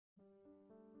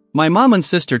My mom and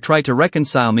sister tried to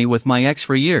reconcile me with my ex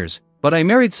for years, but I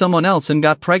married someone else and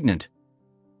got pregnant.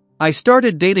 I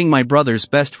started dating my brother's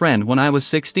best friend when I was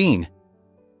 16.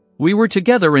 We were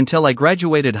together until I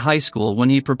graduated high school when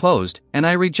he proposed, and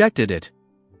I rejected it.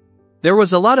 There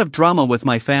was a lot of drama with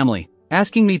my family,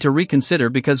 asking me to reconsider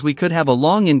because we could have a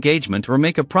long engagement or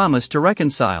make a promise to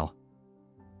reconcile.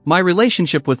 My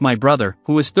relationship with my brother,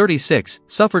 who was 36,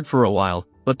 suffered for a while,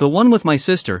 but the one with my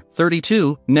sister,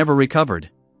 32, never recovered.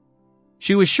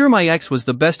 She was sure my ex was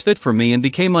the best fit for me and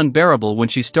became unbearable when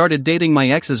she started dating my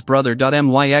ex's brother.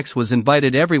 My ex was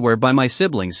invited everywhere by my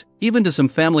siblings, even to some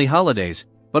family holidays,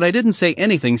 but I didn't say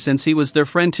anything since he was their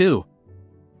friend too.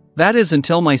 That is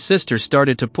until my sister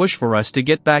started to push for us to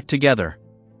get back together.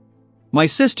 My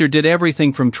sister did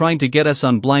everything from trying to get us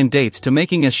on blind dates to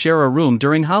making us share a room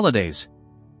during holidays.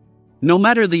 No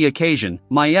matter the occasion,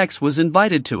 my ex was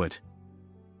invited to it.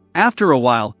 After a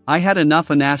while, I had enough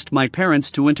and asked my parents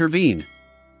to intervene.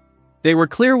 They were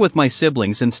clear with my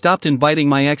siblings and stopped inviting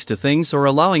my ex to things or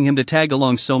allowing him to tag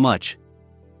along so much.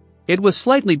 It was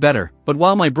slightly better, but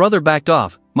while my brother backed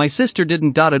off, my sister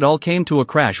didn't. It all came to a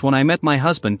crash when I met my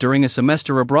husband during a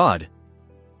semester abroad.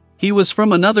 He was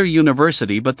from another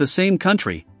university but the same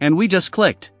country, and we just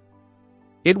clicked.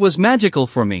 It was magical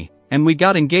for me, and we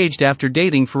got engaged after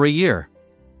dating for a year.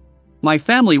 My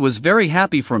family was very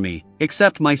happy for me,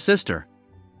 except my sister.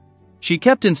 She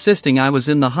kept insisting I was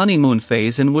in the honeymoon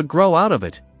phase and would grow out of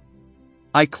it.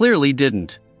 I clearly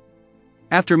didn't.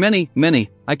 After many,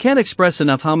 I can't express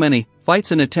enough how many,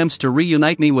 fights and attempts to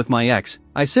reunite me with my ex,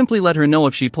 I simply let her know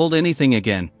if she pulled anything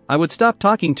again, I would stop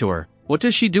talking to her. What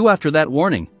does she do after that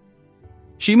warning?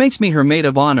 She makes me her maid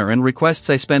of honor and requests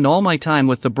I spend all my time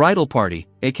with the bridal party,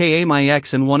 aka my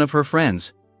ex and one of her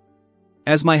friends.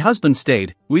 As my husband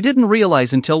stayed, we didn't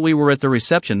realize until we were at the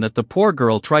reception that the poor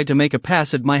girl tried to make a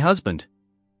pass at my husband.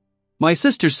 My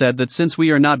sister said that since we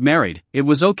are not married, it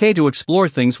was okay to explore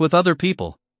things with other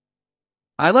people.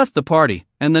 I left the party,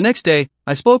 and the next day,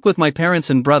 I spoke with my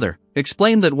parents and brother,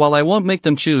 explained that while I won't make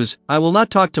them choose, I will not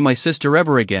talk to my sister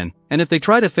ever again, and if they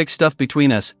try to fix stuff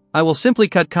between us, I will simply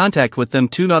cut contact with them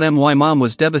too. My mom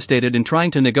was devastated in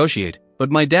trying to negotiate, but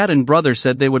my dad and brother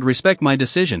said they would respect my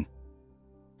decision.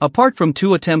 Apart from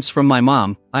 2 attempts from my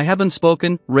mom, I haven't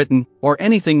spoken, written, or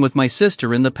anything with my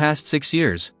sister in the past 6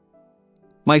 years.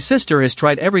 My sister has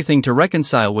tried everything to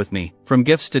reconcile with me, from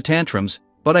gifts to tantrums,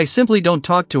 but I simply don't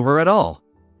talk to her at all.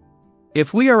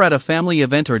 If we are at a family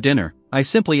event or dinner, I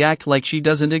simply act like she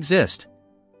doesn't exist.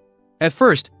 At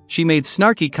first, she made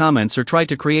snarky comments or tried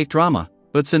to create drama,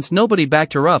 but since nobody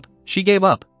backed her up, she gave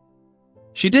up.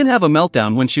 She did have a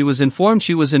meltdown when she was informed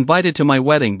she was invited to my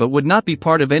wedding but would not be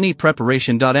part of any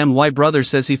preparation. My brother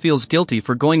says he feels guilty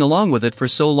for going along with it for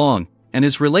so long, and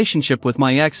his relationship with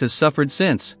my ex has suffered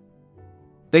since.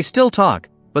 They still talk,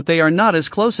 but they are not as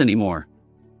close anymore.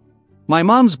 My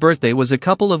mom's birthday was a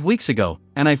couple of weeks ago,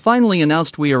 and I finally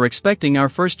announced we are expecting our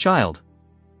first child.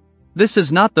 This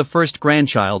is not the first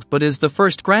grandchild but is the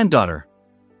first granddaughter.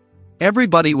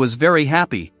 Everybody was very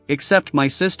happy, except my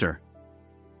sister.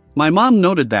 My mom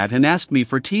noted that and asked me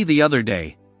for tea the other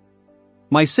day.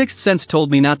 My sixth sense told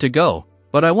me not to go,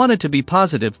 but I wanted to be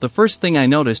positive. The first thing I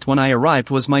noticed when I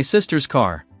arrived was my sister's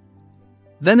car.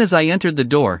 Then as I entered the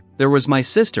door, there was my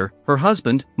sister, her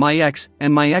husband, my ex,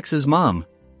 and my ex's mom.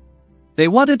 They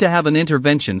wanted to have an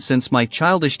intervention since my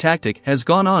childish tactic has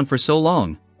gone on for so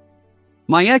long.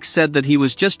 My ex said that he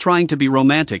was just trying to be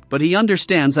romantic, but he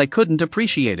understands I couldn't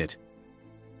appreciate it.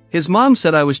 His mom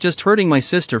said I was just hurting my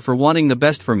sister for wanting the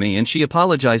best for me and she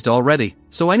apologized already,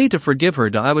 so I need to forgive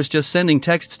her. I was just sending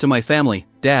texts to my family,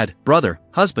 dad, brother,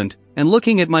 husband, and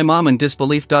looking at my mom in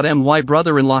disbelief. My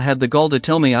brother-in-law had the gall to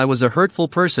tell me I was a hurtful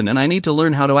person and I need to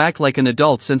learn how to act like an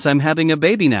adult since I'm having a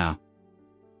baby now.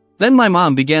 Then my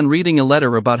mom began reading a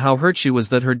letter about how hurt she was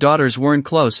that her daughters weren't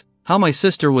close, how my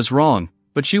sister was wrong,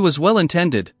 but she was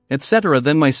well-intended, etc.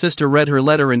 Then my sister read her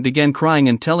letter and began crying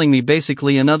and telling me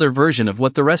basically another version of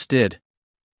what the rest did.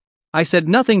 I said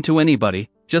nothing to anybody,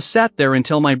 just sat there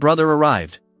until my brother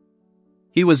arrived.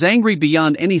 He was angry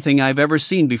beyond anything I've ever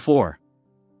seen before.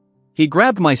 He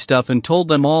grabbed my stuff and told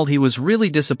them all he was really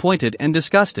disappointed and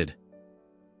disgusted.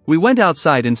 We went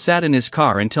outside and sat in his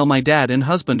car until my dad and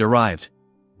husband arrived.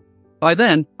 By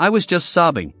then, I was just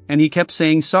sobbing, and he kept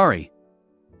saying sorry.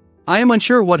 I am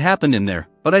unsure what happened in there,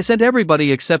 but I sent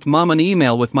everybody except mom an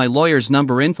email with my lawyer's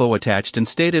number info attached and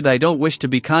stated I don't wish to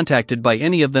be contacted by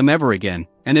any of them ever again,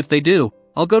 and if they do,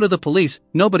 I'll go to the police.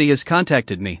 Nobody has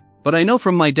contacted me, but I know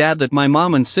from my dad that my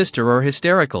mom and sister are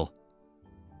hysterical.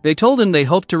 They told him they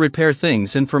hope to repair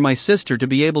things and for my sister to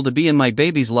be able to be in my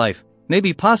baby's life,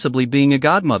 maybe possibly being a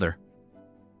godmother.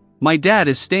 My dad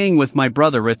is staying with my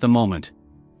brother at the moment.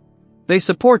 They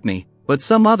support me, but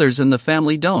some others in the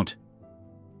family don't.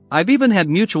 I've even had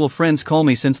mutual friends call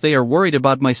me since they are worried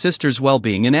about my sister's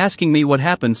well-being and asking me what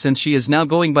happened, since she is now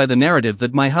going by the narrative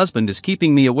that my husband is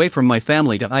keeping me away from my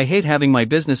family. I hate having my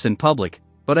business in public,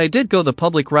 but I did go the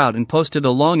public route and posted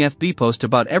a long FB post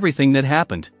about everything that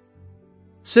happened.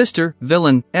 Sister,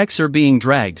 villain, ex are being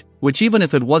dragged, which even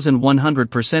if it wasn't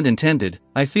 100% intended,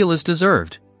 I feel is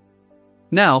deserved.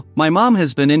 Now, my mom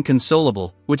has been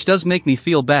inconsolable, which does make me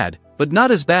feel bad, but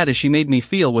not as bad as she made me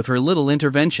feel with her little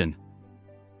intervention.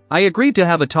 I agreed to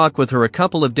have a talk with her a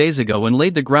couple of days ago and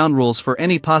laid the ground rules for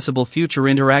any possible future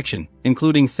interaction,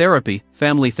 including therapy,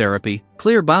 family therapy,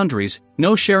 clear boundaries,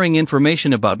 no sharing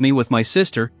information about me with my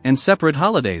sister, and separate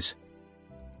holidays.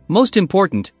 Most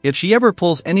important, if she ever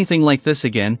pulls anything like this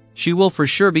again, she will for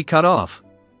sure be cut off.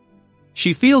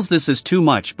 She feels this is too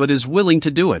much but is willing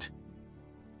to do it.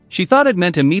 She thought it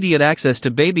meant immediate access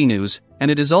to baby news, and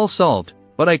it is all solved,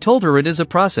 but I told her it is a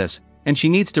process, and she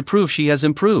needs to prove she has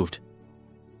improved.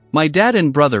 My dad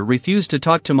and brother refuse to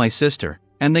talk to my sister,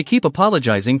 and they keep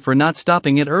apologizing for not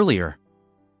stopping it earlier.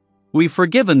 We've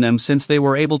forgiven them since they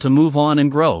were able to move on and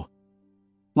grow.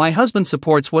 My husband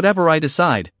supports whatever I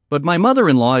decide, but my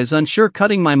mother-in-law is unsure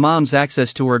cutting my mom's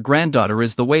access to her granddaughter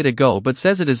is the way to go, but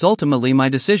says it is ultimately my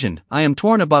decision. I am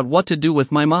torn about what to do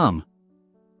with my mom.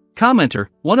 Commenter,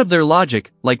 one of their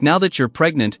logic, like now that you're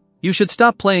pregnant, you should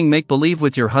stop playing make-believe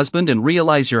with your husband and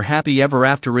realize your happy ever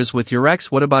after is with your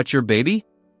ex. What about your baby?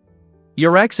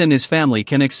 Your ex and his family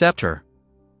can accept her.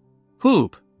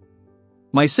 Hoop.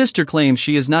 My sister claims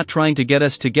she is not trying to get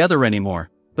us together anymore,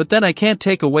 but then I can't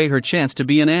take away her chance to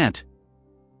be an aunt.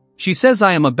 She says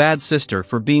I am a bad sister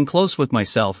for being close with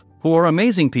myself, who are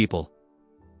amazing people.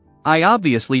 I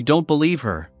obviously don't believe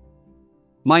her.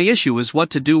 My issue is what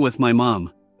to do with my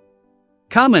mom.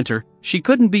 Commenter, she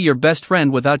couldn't be your best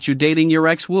friend without you dating your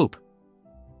ex. Whoop.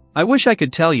 I wish I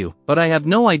could tell you, but I have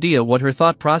no idea what her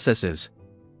thought process is.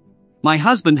 My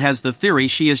husband has the theory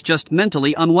she is just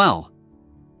mentally unwell.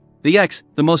 The ex,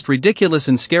 the most ridiculous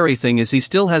and scary thing is he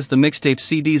still has the mixtape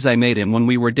CDs I made him when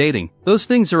we were dating. Those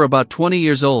things are about 20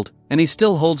 years old, and he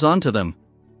still holds on to them.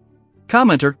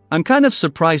 Commenter, I'm kind of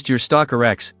surprised your stalker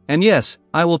ex, and yes,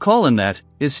 I will call him that,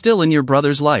 is still in your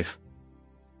brother's life.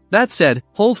 That said,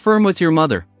 hold firm with your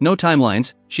mother, no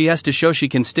timelines, she has to show she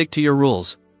can stick to your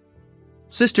rules.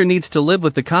 Sister needs to live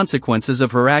with the consequences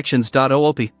of her actions.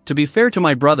 OOP, to be fair to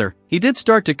my brother, he did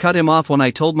start to cut him off when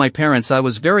I told my parents I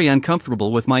was very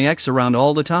uncomfortable with my ex around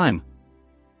all the time.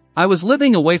 I was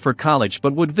living away for college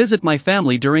but would visit my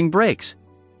family during breaks.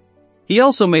 He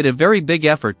also made a very big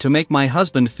effort to make my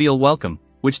husband feel welcome,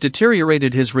 which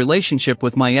deteriorated his relationship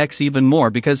with my ex even more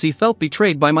because he felt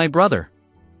betrayed by my brother.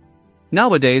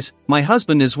 Nowadays, my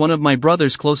husband is one of my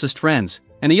brother's closest friends,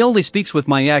 and he only speaks with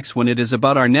my ex when it is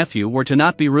about our nephew or to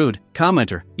not be rude.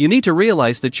 Commenter, you need to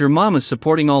realize that your mom is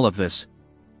supporting all of this.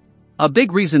 A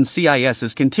big reason CIS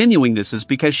is continuing this is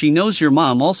because she knows your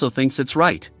mom also thinks it's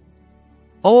right.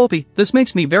 OOP, this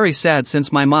makes me very sad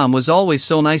since my mom was always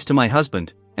so nice to my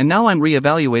husband, and now I'm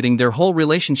re-evaluating their whole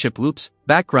relationship. Oops,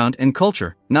 background and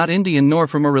culture, not Indian nor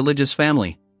from a religious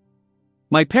family.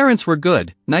 My parents were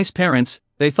good, nice parents.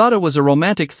 They thought it was a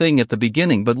romantic thing at the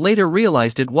beginning but later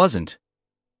realized it wasn't.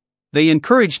 They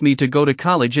encouraged me to go to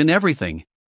college and everything.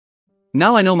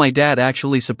 Now I know my dad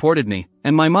actually supported me,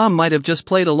 and my mom might have just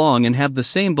played along and have the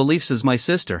same beliefs as my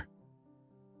sister.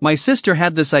 My sister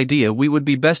had this idea we would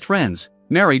be best friends,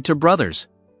 married to brothers.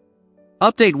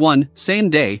 Update 1,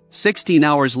 same day, 16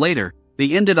 hours later,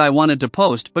 the ended I wanted to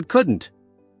post but couldn't.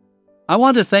 I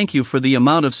want to thank you for the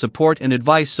amount of support and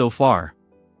advice so far.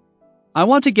 I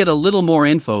want to get a little more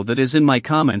info that is in my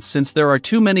comments since there are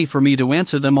too many for me to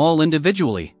answer them all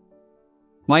individually.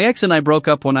 My ex and I broke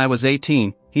up when I was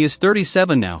 18, he is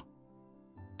 37 now.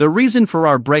 The reason for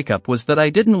our breakup was that I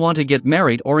didn't want to get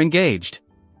married or engaged.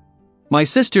 My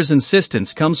sister's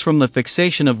insistence comes from the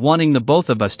fixation of wanting the both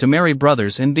of us to marry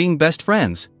brothers and being best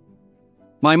friends.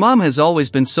 My mom has always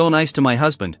been so nice to my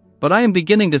husband, but I am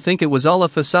beginning to think it was all a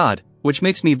facade, which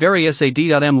makes me very sad.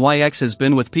 My ex has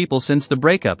been with people since the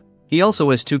breakup. He also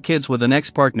has 2 kids with an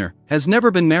ex-partner, has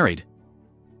never been married.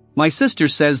 My sister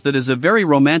says that is a very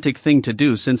romantic thing to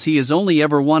do since he has only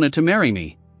ever wanted to marry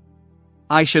me.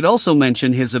 I should also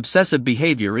mention his obsessive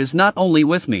behavior is not only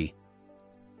with me.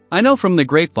 I know from the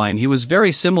grapevine he was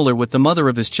very similar with the mother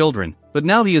of his children, but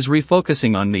now he is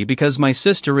refocusing on me because my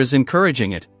sister is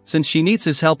encouraging it, since she needs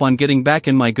his help on getting back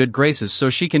in my good graces so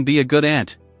she can be a good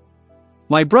aunt.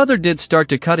 My brother did start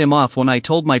to cut him off when I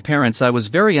told my parents I was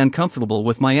very uncomfortable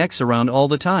with my ex around all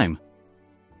the time.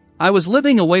 I was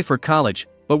living away for college,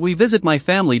 but we visit my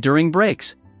family during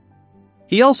breaks.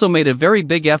 He also made a very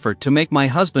big effort to make my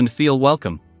husband feel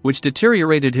welcome, which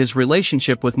deteriorated his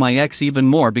relationship with my ex even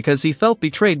more because he felt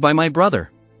betrayed by my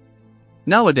brother.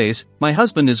 Nowadays, my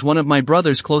husband is one of my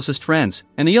brother's closest friends,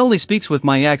 and he only speaks with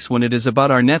my ex when it is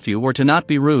about our nephew or to not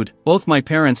be rude. Both my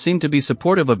parents seem to be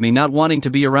supportive of me not wanting to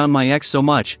be around my ex so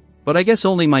much, but I guess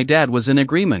only my dad was in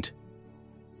agreement.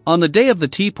 On the day of the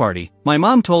tea party, my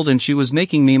mom told him she was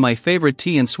making me my favorite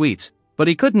tea and sweets, but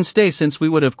he couldn't stay since we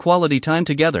would have quality time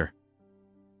together.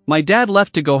 My dad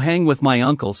left to go hang with my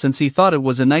uncle since he thought it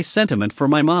was a nice sentiment for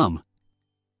my mom.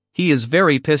 He is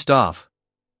very pissed off.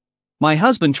 My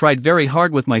husband tried very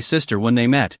hard with my sister when they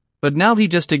met, but now he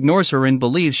just ignores her and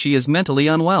believes she is mentally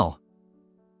unwell.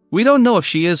 We don't know if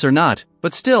she is or not,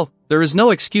 but still, there is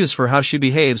no excuse for how she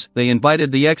behaves. They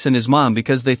invited the ex and his mom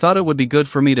because they thought it would be good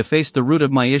for me to face the root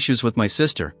of my issues with my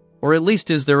sister, or at least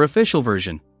is their official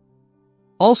version.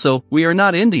 Also, we are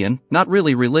not Indian, not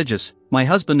really religious. My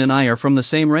husband and I are from the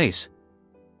same race.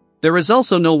 There is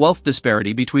also no wealth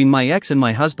disparity between my ex and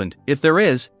my husband. If there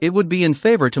is, it would be in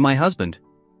favor to my husband.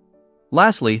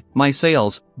 Lastly, my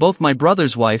sales, both my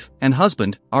brother's wife and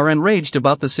husband, are enraged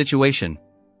about the situation.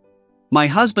 My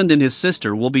husband and his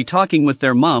sister will be talking with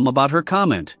their mom about her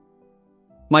comment.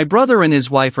 My brother and his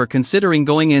wife are considering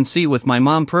going NC with my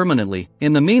mom permanently.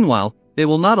 In the meanwhile, they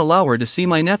will not allow her to see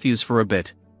my nephews for a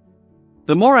bit.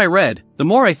 The more I read, the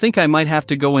more I think I might have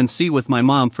to go NC with my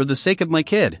mom for the sake of my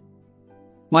kid.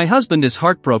 My husband is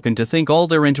heartbroken to think all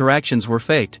their interactions were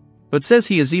faked, but says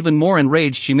he is even more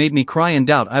enraged she made me cry and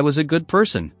doubt I was a good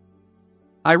person.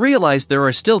 I realized there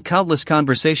are still countless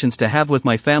conversations to have with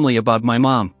my family about my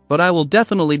mom, but I will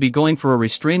definitely be going for a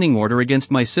restraining order against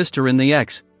my sister and the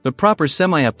ex, the proper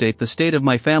semi-update the state of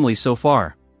my family so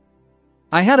far.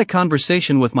 I had a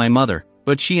conversation with my mother,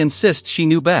 but she insists she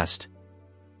knew best.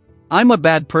 I'm a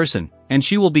bad person, and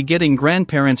she will be getting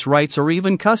grandparents' rights or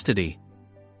even custody.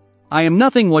 I am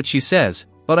nothing what she says,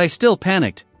 but I still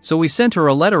panicked, so we sent her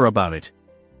a letter about it.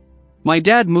 My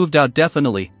dad moved out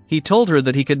definitely. He told her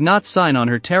that he could not sign on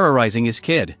her terrorizing his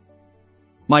kid.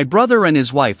 My brother and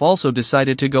his wife also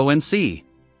decided to go NC.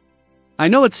 I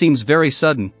know it seems very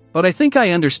sudden, but I think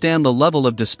I understand the level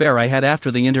of despair I had after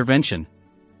the intervention.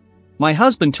 My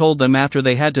husband told them after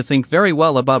they had to think very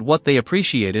well about what they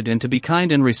appreciated and to be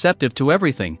kind and receptive to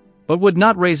everything, but would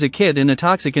not raise a kid in a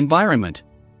toxic environment.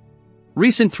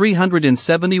 Recent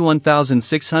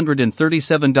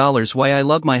 $371,637. Why I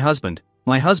love my husband.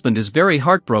 My husband is very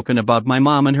heartbroken about my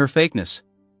mom and her fakeness.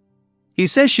 He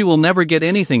says she will never get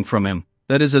anything from him,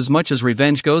 that is as much as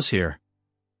revenge goes here.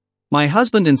 My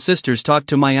husband and sisters talked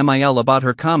to my MIL about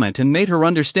her comment and made her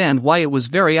understand why it was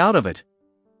very out of it.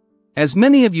 As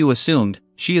many of you assumed,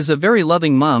 she is a very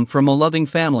loving mom from a loving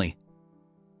family.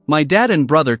 My dad and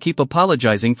brother keep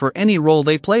apologizing for any role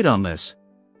they played on this.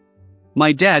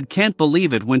 My dad can't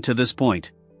believe it went to this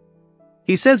point.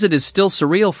 He says it is still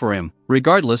surreal for him.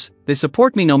 Regardless, they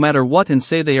support me no matter what and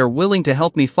say they are willing to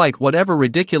help me fight whatever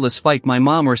ridiculous fight my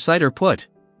mom or Cider put.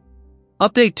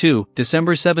 Update 2,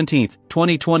 December 17,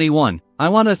 2021. I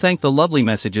want to thank the lovely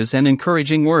messages and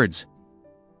encouraging words.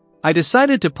 I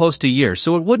decided to post a year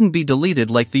so it wouldn't be deleted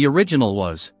like the original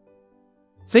was.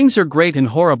 Things are great and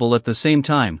horrible at the same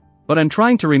time, but I'm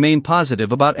trying to remain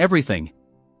positive about everything.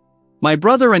 My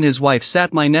brother and his wife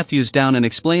sat my nephews down and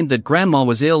explained that Grandma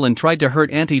was ill and tried to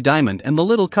hurt Auntie Diamond and the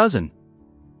little cousin.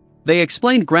 They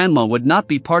explained Grandma would not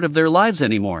be part of their lives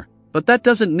anymore, but that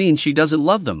doesn't mean she doesn't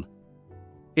love them.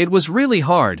 It was really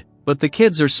hard, but the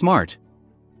kids are smart.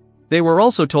 They were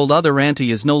also told other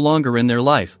Auntie is no longer in their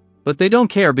life, but they don't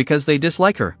care because they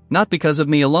dislike her, not because of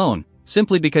me alone,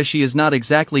 simply because she is not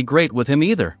exactly great with him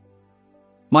either.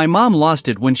 My mom lost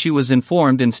it when she was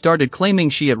informed and started claiming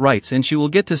she had rights and she will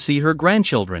get to see her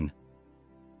grandchildren.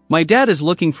 My dad is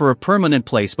looking for a permanent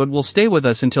place but will stay with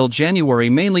us until January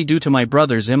mainly due to my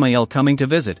brother's MIL coming to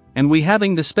visit, and we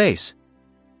having the space.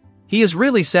 He is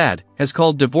really sad, has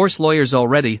called divorce lawyers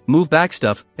already, move back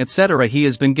stuff, etc. He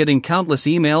has been getting countless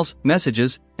emails,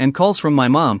 messages, and calls from my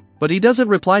mom, but he doesn't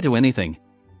reply to anything.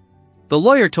 The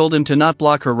lawyer told him to not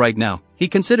block her right now. He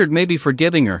considered maybe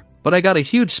forgiving her, but I got a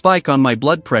huge spike on my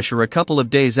blood pressure a couple of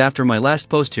days after my last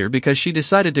post here because she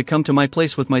decided to come to my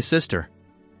place with my sister.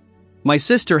 My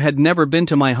sister had never been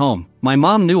to my home. My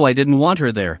mom knew I didn't want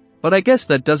her there, but I guess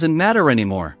that doesn't matter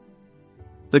anymore.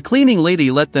 The cleaning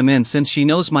lady let them in since she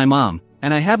knows my mom,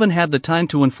 and I haven't had the time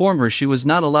to inform her she was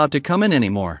not allowed to come in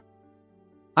anymore.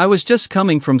 I was just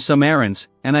coming from some errands,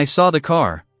 and I saw the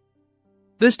car.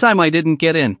 This time I didn't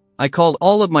get in. I called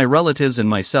all of my relatives and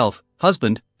myself.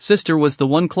 Husband, sister was the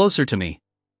one closer to me.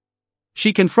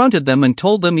 She confronted them and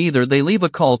told them either they leave a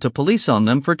call to police on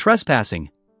them for trespassing.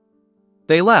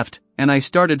 They left, and I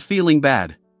started feeling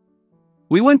bad.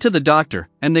 We went to the doctor,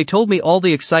 and they told me all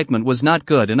the excitement was not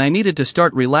good and I needed to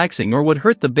start relaxing or would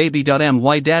hurt the baby.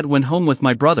 My dad went home with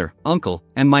my brother, uncle,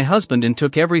 and my husband and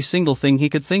took every single thing he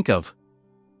could think of.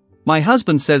 My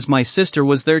husband says my sister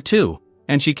was there too,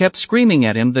 and she kept screaming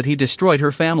at him that he destroyed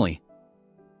her family.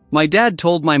 My dad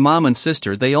told my mom and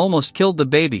sister they almost killed the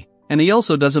baby, and he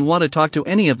also doesn't want to talk to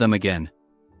any of them again.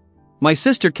 My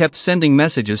sister kept sending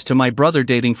messages to my brother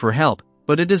dating for help,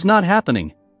 but it is not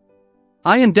happening.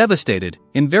 I am devastated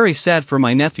and very sad for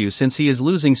my nephew since he is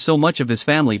losing so much of his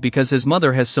family because his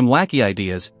mother has some wacky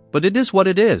ideas, but it is what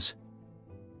it is.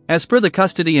 As per the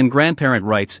custody and grandparent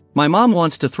rights, my mom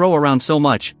wants to throw around so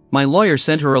much. My lawyer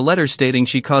sent her a letter stating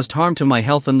she caused harm to my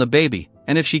health and the baby,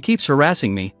 and if she keeps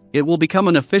harassing me, it will become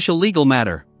an official legal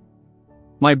matter.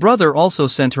 My brother also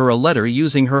sent her a letter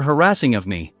using her harassing of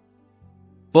me.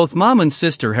 Both mom and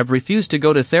sister have refused to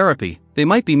go to therapy. They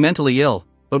might be mentally ill,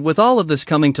 but with all of this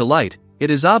coming to light, it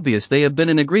is obvious they have been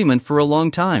in agreement for a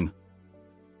long time.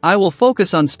 I will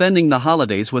focus on spending the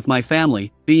holidays with my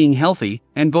family, being healthy,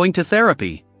 and going to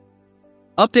therapy.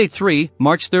 Update 3,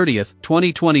 March 30th,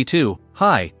 2022.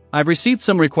 Hi, I've received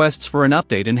some requests for an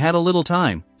update and had a little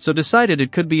time, so decided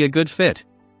it could be a good fit.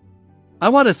 I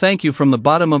want to thank you from the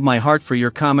bottom of my heart for your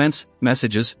comments,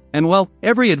 messages, and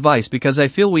every advice because I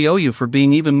feel we owe you for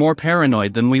being even more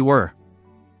paranoid than we were.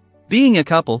 Being a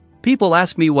couple, people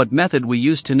ask me what method we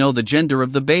used to know the gender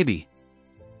of the baby.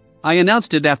 I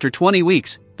announced it after 20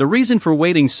 weeks. The reason for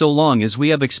waiting so long is we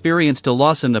have experienced a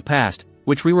loss in the past,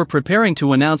 which we were preparing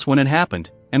to announce when it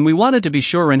happened, and we wanted to be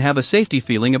sure and have a safety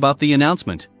feeling about the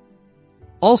announcement.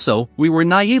 Also, we were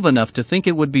naive enough to think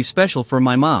it would be special for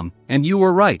my mom, and you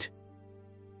were right.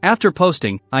 After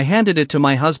posting, I handed it to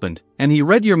my husband, and he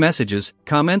read your messages,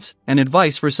 comments, and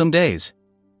advice for some days.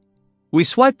 We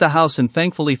swiped the house and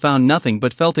thankfully found nothing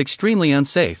but felt extremely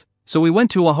unsafe, so we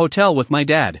went to a hotel with my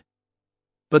dad.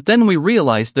 But then we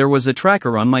realized there was a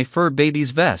tracker on my fur baby's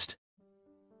vest.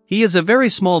 He is a very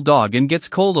small dog and gets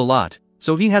cold a lot,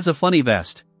 so he has a funny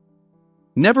vest.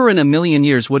 Never in a million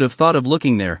years would have thought of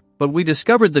looking there, but we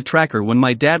discovered the tracker when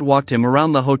my dad walked him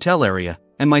around the hotel area,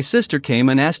 and my sister came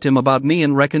and asked him about me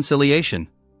and reconciliation.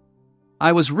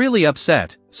 I was really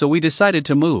upset, so we decided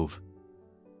to move.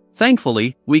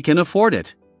 Thankfully, we can afford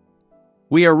it.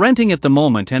 We are renting at the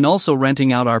moment and also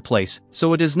renting out our place,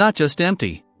 so it is not just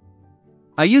empty.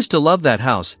 I used to love that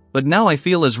house, but now I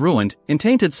feel as ruined and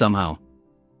tainted somehow.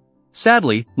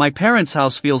 Sadly, my parents'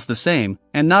 house feels the same,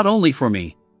 and not only for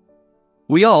me.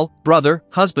 We all, brother,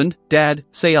 husband, dad,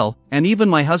 Sael, and even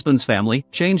my husband's family,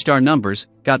 changed our numbers,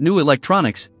 got new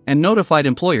electronics, and notified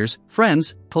employers,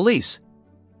 friends, police.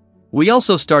 We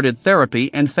also started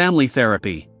therapy and family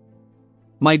therapy.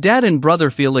 My dad and brother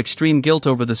feel extreme guilt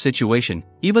over the situation,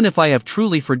 even if I have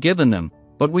truly forgiven them,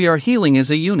 but we are healing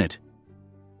as a unit.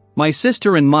 My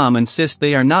sister and mom insist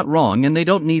they are not wrong and they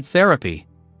don't need therapy.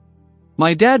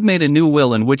 My dad made a new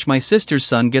will in which my sister's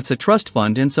son gets a trust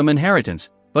fund and some inheritance,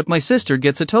 but my sister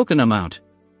gets a token amount.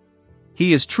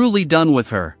 He is truly done with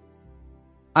her.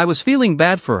 I was feeling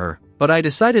bad for her, but I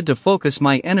decided to focus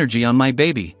my energy on my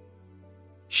baby.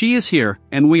 She is here,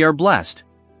 and we are blessed.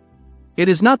 It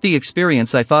is not the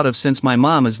experience I thought of since my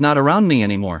mom is not around me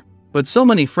anymore, but so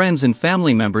many friends and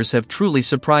family members have truly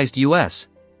surprised us.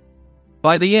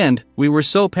 By the end, we were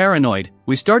so paranoid,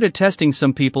 we started testing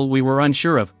some people we were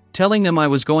unsure of, telling them I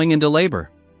was going into labor.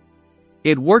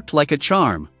 It worked like a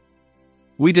charm.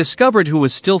 We discovered who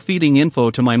was still feeding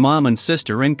info to my mom and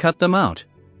sister and cut them out.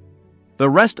 The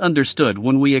rest understood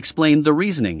when we explained the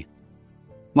reasoning.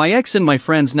 My ex and my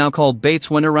friends now called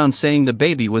Bates went around saying the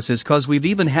baby was his cause we've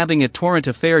even having a torrent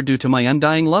affair due to my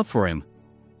undying love for him.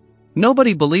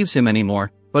 Nobody believes him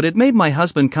anymore, but it made my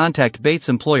husband contact Bates'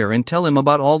 employer and tell him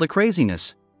about all the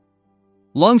craziness.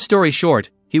 Long story short,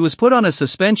 he was put on a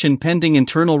suspension pending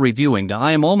internal reviewing.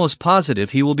 I am almost positive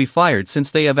he will be fired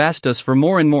since they have asked us for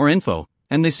more and more info,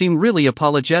 and they seem really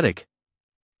apologetic.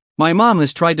 My mom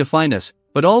has tried to find us,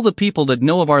 but all the people that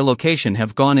know of our location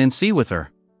have gone in see with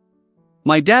her.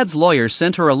 My dad's lawyer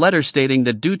sent her a letter stating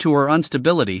that due to her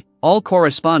instability, all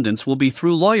correspondence will be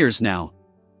through lawyers now.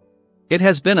 It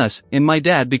has been us and my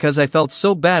dad because I felt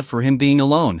so bad for him being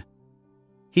alone.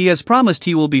 He has promised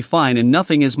he will be fine and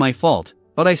nothing is my fault,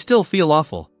 but I still feel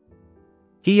awful.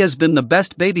 He has been the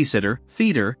best babysitter,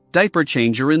 feeder, diaper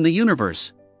changer in the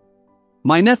universe.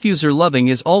 My nephews are loving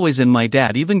as always and my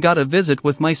dad even got a visit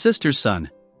with my sister's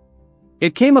son.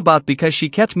 It came about because she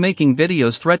kept making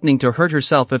videos threatening to hurt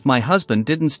herself if my husband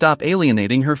didn't stop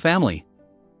alienating her family.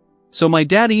 So my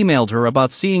dad emailed her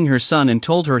about seeing her son and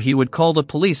told her he would call the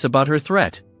police about her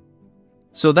threat.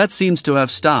 So that seems to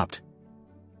have stopped.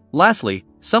 Lastly,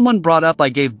 someone brought up I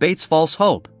gave Bates false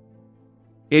hope.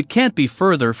 It can't be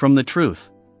further from the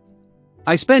truth.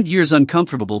 I spent years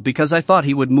uncomfortable because I thought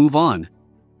he would move on.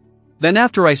 Then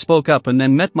after I spoke up and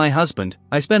then met my husband,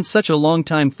 I spent such a long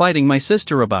time fighting my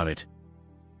sister about it.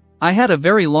 I had a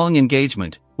very long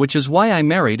engagement, which is why I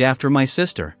married after my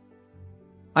sister.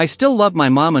 I still love my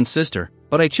mom and sister,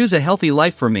 but I choose a healthy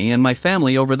life for me and my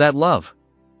family over that love.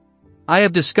 I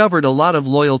have discovered a lot of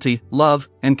loyalty, love,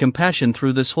 and compassion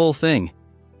through this whole thing.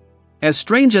 As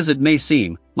strange as it may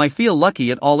seem, I feel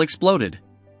lucky it all exploded.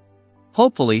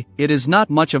 Hopefully, it is not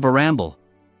much of a ramble.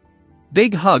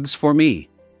 Big hugs for me.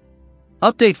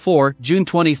 Update 4, June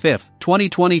 25,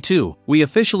 2022, we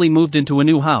officially moved into a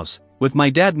new house, with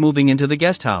my dad moving into the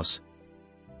guest house.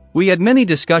 We had many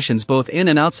discussions both in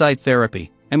and outside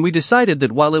therapy, and we decided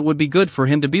that while it would be good for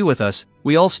him to be with us,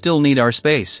 we all still need our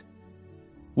space.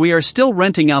 We are still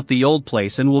renting out the old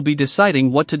place and will be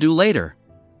deciding what to do later.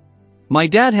 My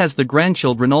dad has the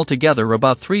grandchildren all together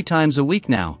about 3 times a week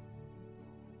now.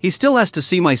 He still has to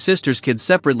see my sister's kids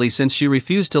separately since she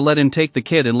refused to let him take the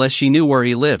kid unless she knew where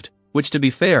he lived, which to be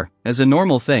fair, is a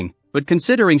normal thing, but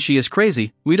considering she is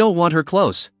crazy, we don't want her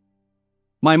close.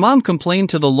 My mom complained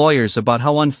to the lawyers about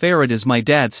how unfair it is my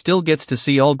dad still gets to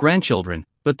see all grandchildren,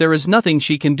 but there is nothing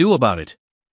she can do about it.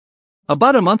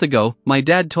 About a month ago, my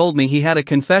dad told me he had a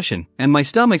confession, and my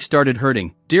stomach started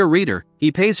hurting. Dear reader,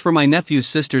 he pays for my nephew's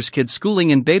sister's kids'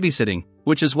 schooling and babysitting,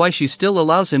 which is why she still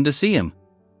allows him to see him.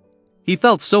 He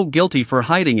felt so guilty for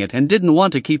hiding it and didn't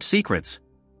want to keep secrets.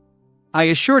 I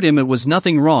assured him it was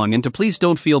nothing wrong and to please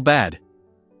don't feel bad.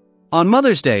 On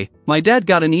Mother's Day, my dad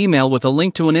got an email with a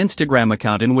link to an Instagram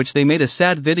account in which they made a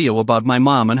sad video about my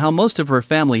mom and how most of her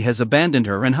family has abandoned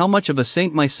her and how much of a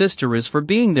saint my sister is for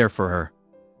being there for her.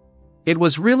 It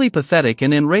was really pathetic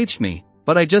and enraged me,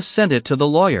 but I just sent it to the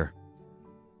lawyer.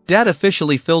 Dad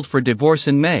officially filed for divorce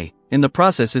in May, and the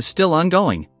process is still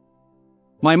ongoing.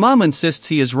 My mom insists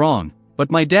he is wrong,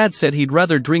 but my dad said he'd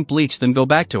rather drink bleach than go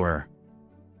back to her.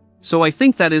 So I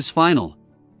think that is final.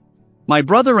 My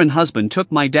brother and husband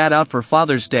took my dad out for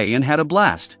Father's Day and had a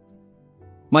blast.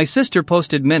 My sister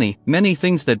posted many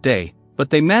things that day,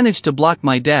 but they managed to block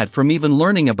my dad from even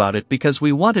learning about it because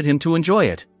we wanted him to enjoy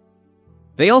it.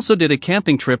 They also did a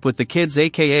camping trip with the kids,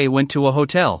 aka went to a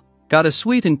hotel, got a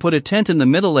suite and put a tent in the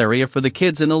middle area for the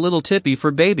kids and a little tippy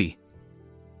for baby.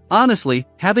 Honestly,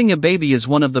 having a baby is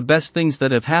one of the best things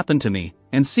that have happened to me,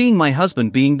 and seeing my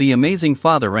husband being the amazing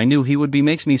father I knew he would be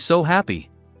makes me so happy.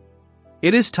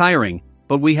 It is tiring,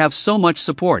 but we have so much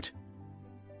support.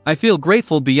 I feel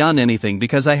grateful beyond anything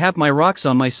because I have my rocks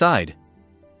on my side.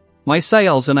 My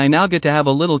Siels and I now get to have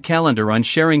a little calendar on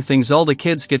sharing things. All the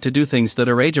kids get to do things that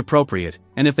are age appropriate,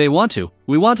 and if they want to,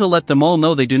 we want to let them all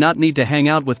know they do not need to hang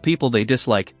out with people they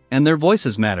dislike, and their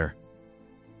voices matter.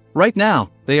 Right now,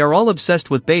 they are all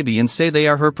obsessed with baby and say they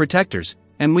are her protectors,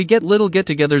 and we get little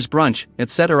get-togethers, brunch,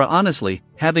 etc. Honestly,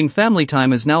 having family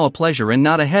time is now a pleasure and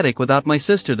not a headache without my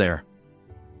sister there.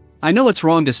 I know it's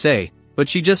wrong to say, but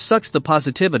she just sucks the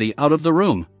positivity out of the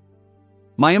room.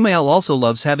 My Email also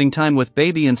loves having time with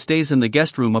baby and stays in the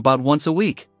guest room about once a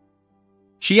week.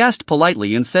 She asked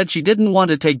politely and said she didn't want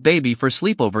to take baby for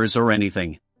sleepovers or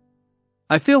anything.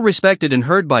 I feel respected and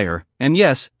heard by her, and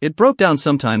yes, it broke down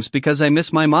sometimes because I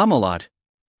miss my mom a lot.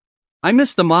 I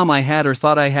miss the mom I had or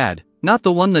thought I had, not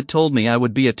the one that told me I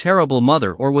would be a terrible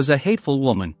mother or was a hateful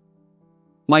woman.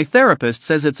 My therapist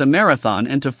says it's a marathon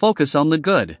and to focus on the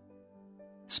good.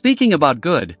 Speaking about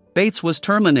good, Bates was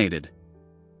terminated.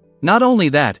 Not only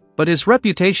that, but his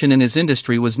reputation in his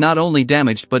industry was not only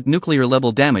damaged but nuclear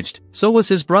level damaged, so was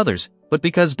his brother's, but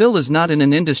because Bill is not in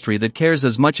an industry that cares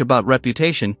as much about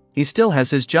reputation, he still has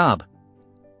his job.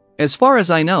 As far as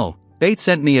I know, Bates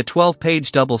sent me a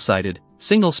 12-page double-sided,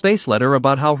 single-space letter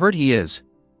about how hurt he is.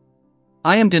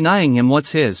 I am denying him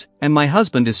what's his, and my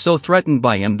husband is so threatened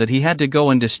by him that he had to go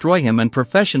and destroy him and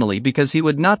professionally because he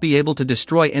would not be able to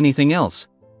destroy anything else.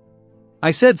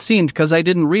 I said seemed cause I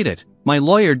didn't read it, my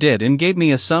lawyer did and gave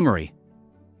me a summary.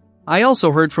 I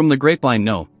also heard from the grapevine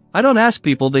no, I don't ask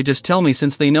people, they just tell me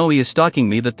since they know he is stalking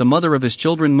me that the mother of his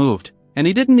children moved, and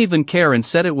he didn't even care and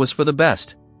said it was for the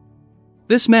best.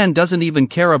 This man doesn't even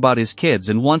care about his kids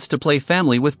and wants to play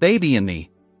family with baby and me.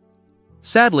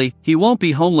 Sadly, he won't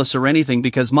be homeless or anything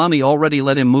because mommy already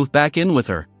let him move back in with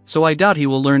her, so I doubt he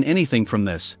will learn anything from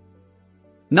this.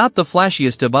 Not the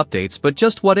flashiest of updates but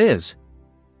just what is.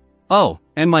 Oh,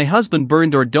 and my husband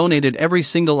burned or donated every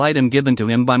single item given to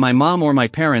him by my mom or my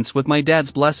parents with my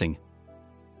dad's blessing.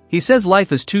 He says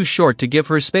life is too short to give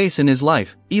her space in his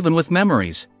life, even with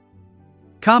memories.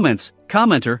 Comments,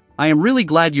 commenter, I am really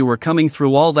glad you were coming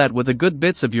through all that with the good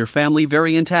bits of your family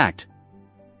very intact.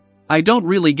 I don't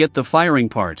really get the firing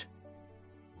part.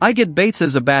 I get Bates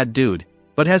as a bad dude,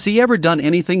 but has he ever done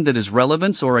anything that is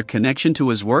relevance or a connection to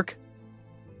his work?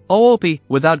 OOP,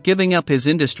 without giving up his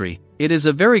industry, it is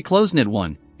a very close-knit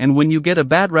one, and when you get a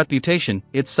bad reputation,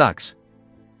 it sucks.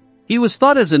 He was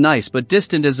thought as a nice but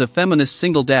distant as a feminist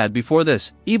single dad before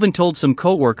this, even told some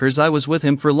co-workers I was with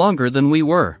him for longer than we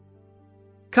were.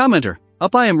 Commenter,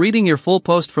 up, I am reading your full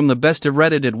post from the best of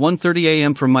Reddit at 1:30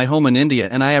 a.m. from my home in India,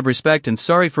 and I have respect and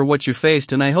sorry for what you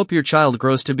faced, and I hope your child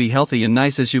grows to be healthy and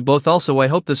nice as you both. Also, I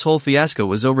hope this whole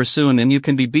fiasco is over soon and you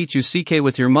can be beat UCK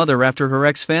with your mother after her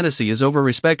ex-fantasy is over.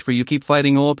 Respect for you, keep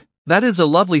fighting. OOP. That is a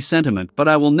lovely sentiment, but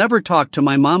I will never talk to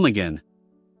my mom again.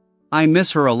 I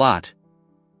miss her a lot.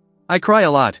 I cry a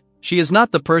lot. She is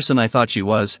not the person I thought she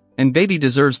was, and baby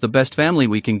deserves the best family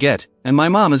we can get, and my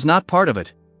mom is not part of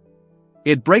it.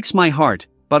 It breaks my heart,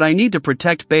 but I need to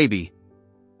protect baby.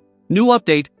 New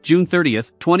update, June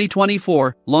 30th,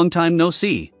 2024, long time no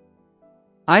see.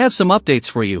 I have some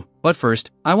updates for you, but first,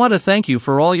 I want to thank you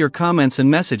for all your comments and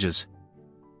messages.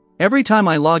 Every time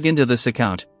I log into this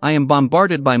account, I am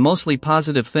bombarded by mostly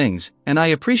positive things, and I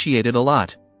appreciate it a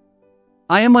lot.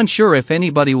 I am unsure if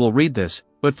anybody will read this,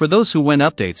 but for those who went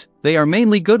updates, they are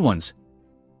mainly good ones.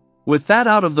 With that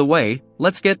out of the way,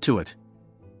 let's get to it.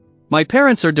 My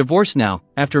parents are divorced now.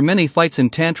 After many fights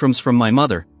and tantrums from my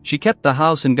mother, she kept the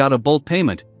house and got a bulk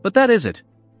payment, but that is it.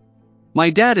 My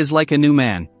dad is like a new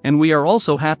man, and we are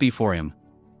also happy for him.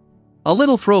 A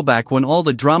little throwback: when all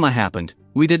the drama happened,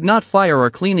 we did not fire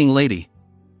our cleaning lady.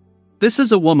 This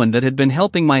is a woman that had been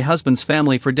helping my husband's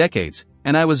family for decades,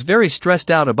 and I was very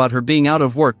stressed out about her being out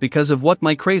of work because of what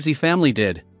my crazy family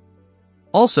did.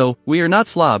 Also, we are not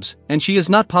slobs, and she is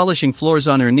not polishing floors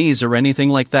on her knees or anything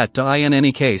like that. In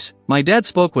any case, my dad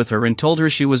spoke with her and told her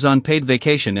she was on paid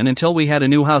vacation and until we had a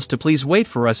new house to please wait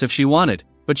for us if she wanted,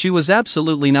 but she was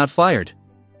absolutely not fired.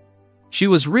 She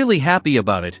was really happy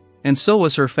about it, and so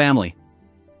was her family.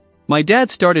 My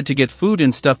dad started to get food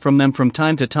and stuff from them from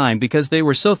time to time because they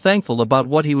were so thankful about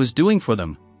what he was doing for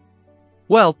them.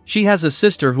 Well, she has a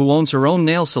sister who owns her own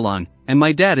nail salon, and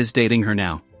my dad is dating her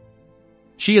now.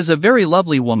 She is a very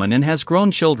lovely woman and has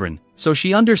grown children, so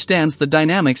she understands the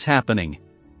dynamics happening.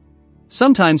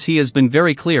 Sometimes he has been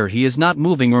very clear he is not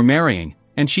moving or marrying,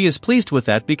 and she is pleased with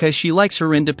that because she likes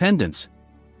her independence.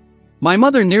 My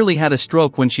mother nearly had a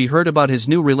stroke when she heard about his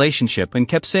new relationship and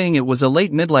kept saying it was a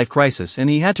late midlife crisis and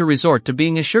he had to resort to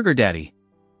being a sugar daddy.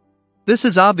 This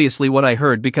is obviously what I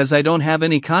heard because I don't have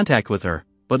any contact with her,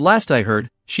 but last I heard,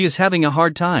 she is having a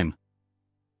hard time.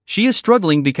 She is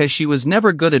struggling because she was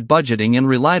never good at budgeting and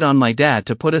relied on my dad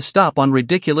to put a stop on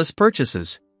ridiculous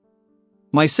purchases.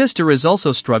 My sister is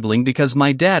also struggling because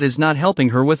my dad is not helping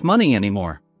her with money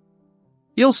anymore.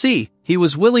 You'll see, he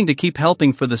was willing to keep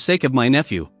helping for the sake of my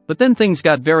nephew, but then things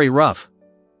got very rough.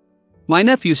 My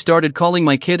nephew started calling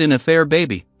my kid an affair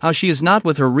baby, how she is not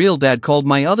with her real dad, called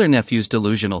my other nephews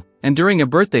delusional, and during a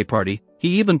birthday party,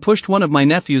 he even pushed one of my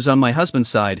nephews on my husband's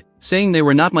side, saying they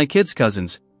were not my kids'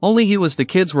 cousins, only he was. The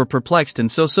kids were perplexed and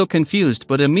so confused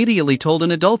but immediately told an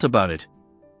adult about it.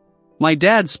 My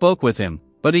dad spoke with him,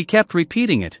 but he kept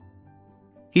repeating it.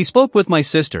 He spoke with my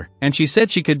sister, and she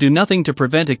said she could do nothing to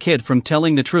prevent a kid from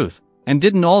telling the truth, and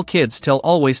didn't all kids tell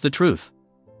always the truth?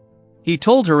 He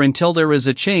told her until there is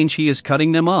a change he is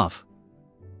cutting them off.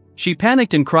 She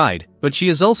panicked and cried, but she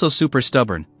is also super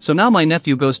stubborn, so now my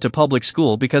nephew goes to public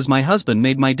school because my husband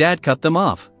made my dad cut them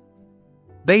off.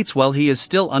 Bates, while he is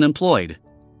still unemployed.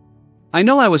 I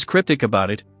know I was cryptic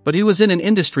about it, but he was in an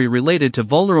industry related to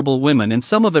vulnerable women and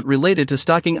some of it related to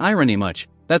stalking. Irony much,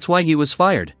 that's why he was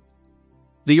fired.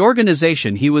 The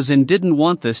organization he was in didn't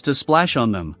want this to splash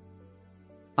on them.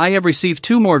 I have received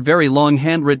 2 more very long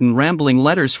handwritten rambling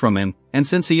letters from him, and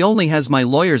since he only has my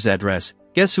lawyer's address,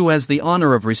 guess who has the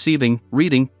honor of receiving,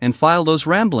 reading, and file those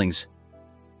ramblings?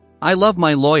 I love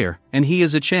my lawyer, and he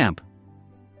is a champ.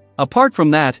 Apart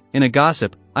from that, in a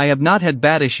gossip, I have not had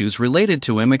bad issues related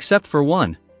to him except for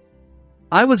one.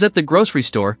 I was at the grocery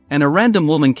store, and a random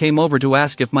woman came over to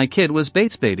ask if my kid was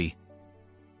Bates' baby.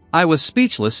 I was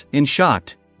speechless, in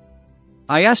shocked.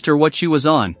 I asked her what she was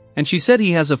on, and she said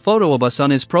he has a photo of us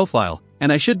on his profile,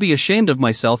 and I should be ashamed of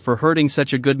myself for hurting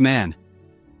such a good man.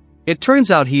 It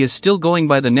turns out he is still going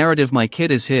by the narrative my kid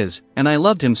is his, and I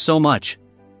loved him so much.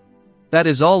 That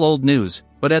is all old news,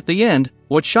 but at the end,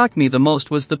 what shocked me the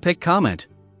most was the pic comment.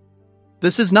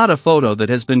 This is not a photo that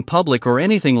has been public or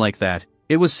anything like that,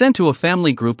 it was sent to a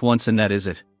family group once and that is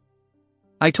it.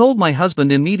 I told my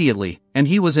husband immediately, and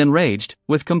he was enraged,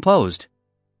 with composed.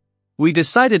 We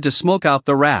decided to smoke out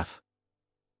the wrath.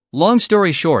 Long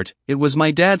story short, it was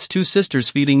my dad's 2 sisters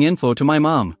feeding info to my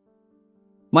mom.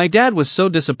 My dad was so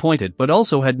disappointed but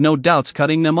also had no doubts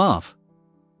cutting them off.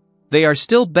 They are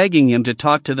still begging him to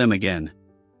talk to them again.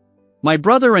 My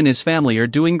brother and his family are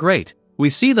doing great. We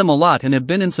see them a lot and have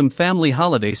been in some family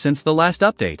holidays since the last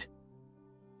update.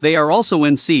 They are also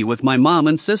in C with my mom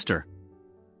and sister.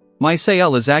 My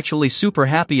Sayel is actually super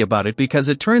happy about it because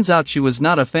it turns out she was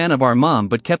not a fan of our mom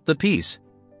but kept the peace.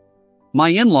 My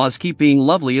in-laws keep being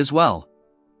lovely as well.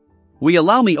 We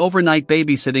allow me overnight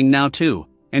babysitting now too,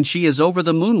 and she is over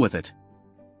the moon with it.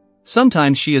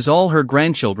 Sometimes she has all her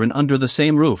grandchildren under the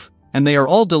same roof, and they are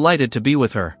all delighted to be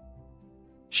with her.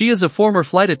 She is a former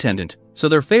flight attendant, so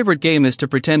their favorite game is to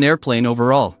pretend airplane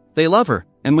overall. They love her,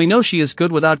 and we know she is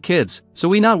good without kids, so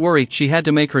we not worry she had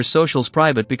to make her socials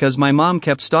private because my mom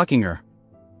kept stalking her.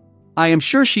 I am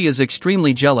sure she is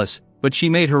extremely jealous, but she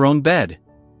made her own bed.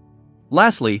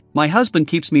 Lastly, my husband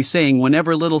keeps me saying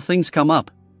whenever little things come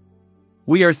up.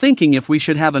 We are thinking if we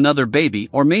should have another baby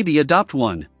or maybe adopt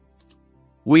one.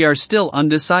 We are still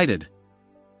undecided.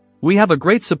 We have a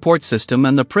great support system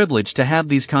and the privilege to have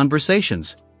these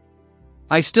conversations.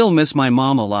 I still miss my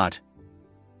mom a lot.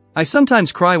 I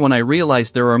sometimes cry when I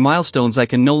realize there are milestones I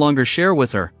can no longer share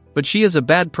with her, but she is a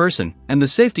bad person, and the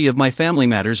safety of my family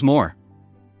matters more.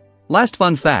 Last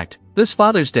fun fact, this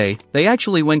Father's Day, they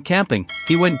actually went camping.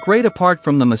 He went great apart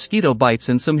from the mosquito bites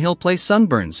and some hill place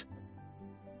sunburns.